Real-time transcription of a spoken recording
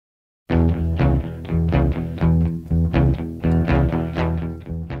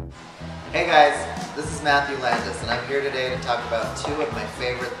guys, this is Matthew Landis, and I'm here today to talk about two of my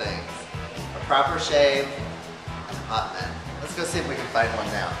favorite things: a proper shave and hot men. Let's go see if we can find one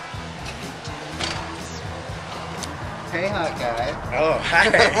now. Hey, hot guy. Oh, hi.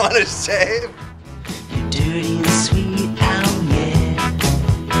 Want to shave? You're dirty and sweet, oh yeah.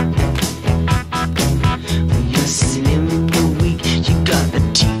 When you're slim and you're weak, you got the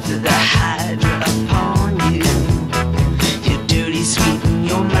teeth of the Hydra upon you. You're dirty, sweet, and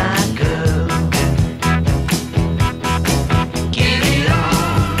you're my girl. Get it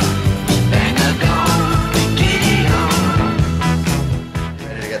on, bang a gong, get it on.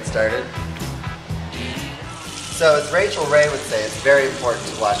 Ready to get started? So as Rachel Ray would say, it's very important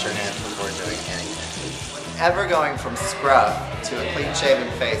to wash your hands before doing anything. Whenever going from scrub to a clean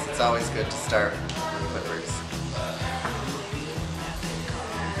shaven face, it's always good to start with clippers.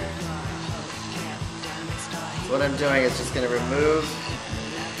 So what I'm doing is just going to remove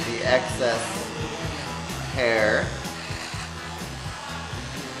the excess hair.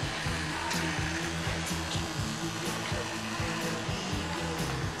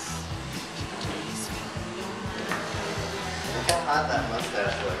 Look how hot that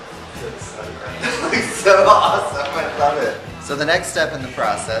mustache looks. It's so great. It looks so awesome. I love it. So the next step in the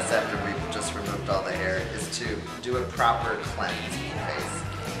process, after we've just removed all the hair, is to do a proper cleanse of the face.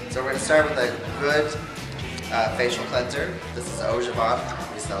 So we're going to start with a good facial cleanser. This is Eau de Javel.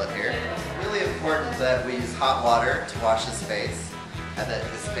 We sell it here. Really important that we use hot water to wash his face and that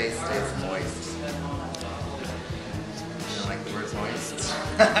his face stays moist. You don't like the word moist?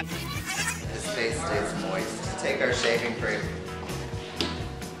 His face stays moist. Take our shaving cream.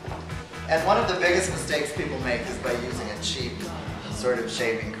 And one of the biggest mistakes people make is by using a cheap sort of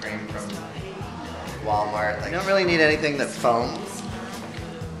shaving cream from Walmart. Like, you don't really need anything that foams.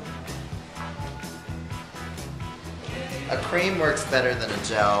 A cream works better than a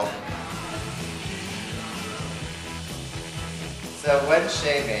gel. So when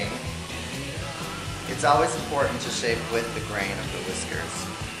shaving, it's always important to shave with the grain of the whiskers,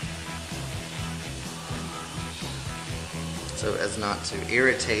 so as not to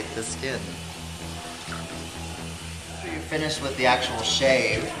irritate the skin. After you finish with the actual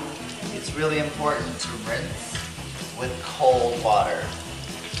shave, it's really important to rinse with cold water.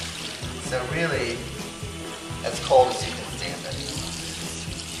 So really, as cold as you can stand it.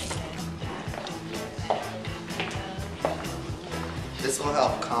 This will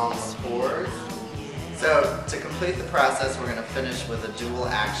help calm the pores. So to complete the process, we're going to finish with a dual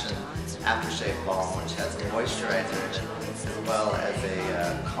action aftershave balm, which has a moisturizer in it, as well as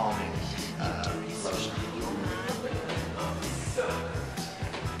a calming lotion.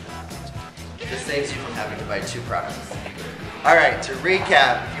 This saves you from having to buy two products. Alright, to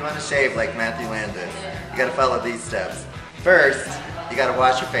recap, if you want to shave like Matthew Landis, you gotta follow these steps. First, you gotta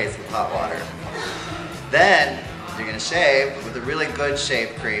wash your face with hot water. Then, you're gonna shave with a really good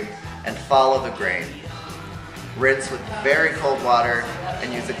shave cream and follow the grain. Rinse with very cold water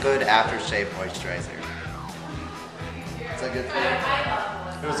and use a good aftershave moisturizer. Is that good for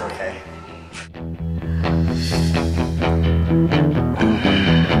you? It was okay.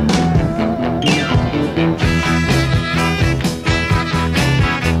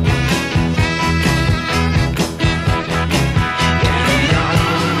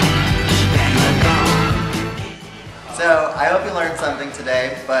 So I hope you learned something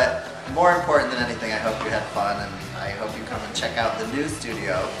today, but more important than anything, I hope you had fun, and I hope you come and check out the new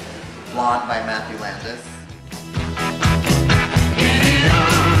studio, Blonde by Matthew Landis.